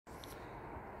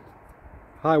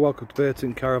Hi, welcome to Berth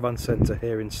Caravan Centre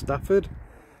here in Stafford.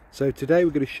 So today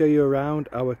we're going to show you around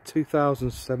our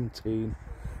 2017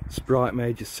 Sprite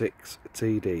Major 6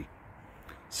 TD.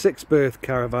 6-berth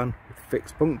caravan with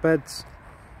fixed bunk beds,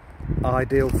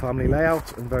 ideal family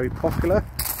layout and very popular.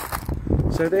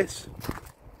 So this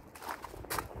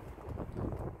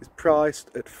is priced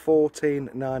at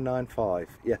 $14,995.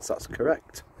 Yes, that's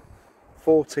correct.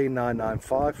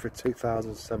 $14,995 for a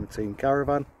 2017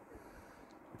 caravan,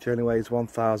 which only weighs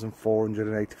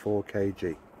 1,484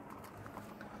 kg.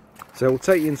 So we'll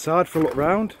take you inside for a look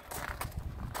round,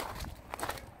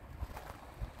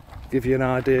 give you an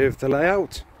idea of the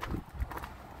layout.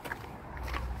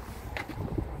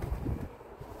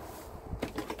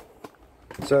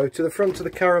 So to the front of the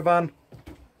caravan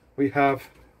we have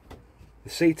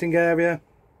the seating area,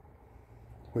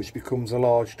 which becomes a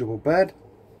large double bed,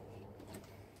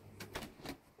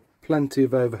 plenty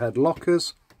of overhead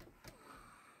lockers,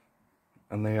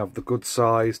 and they have the good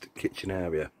sized kitchen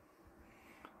area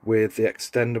with the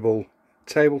extendable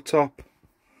tabletop,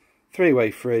 3-way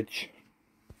fridge,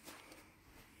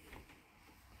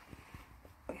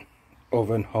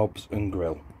 oven, hobs and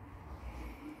grill.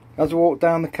 As we walk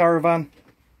down the caravan,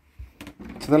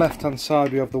 to the left hand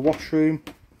side we have the washroom,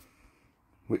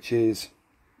 which is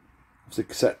a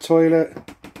cassette toilet,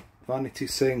 vanity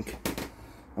sink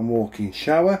and walk-in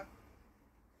shower.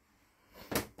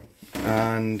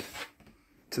 And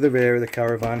to the rear of the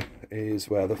caravan is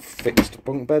where the fixed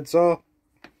bunk beds are.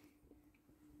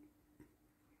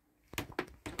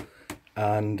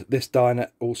 And this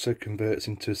dinette also converts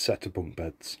into a set of bunk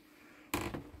beds.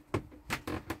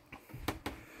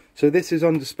 So this is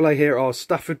on display here at our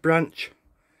Stafford branch.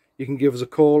 You can give us a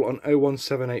call on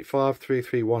 01785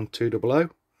 331 200.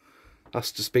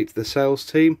 Ask to speak to the sales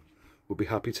team. We'll be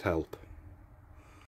happy to help.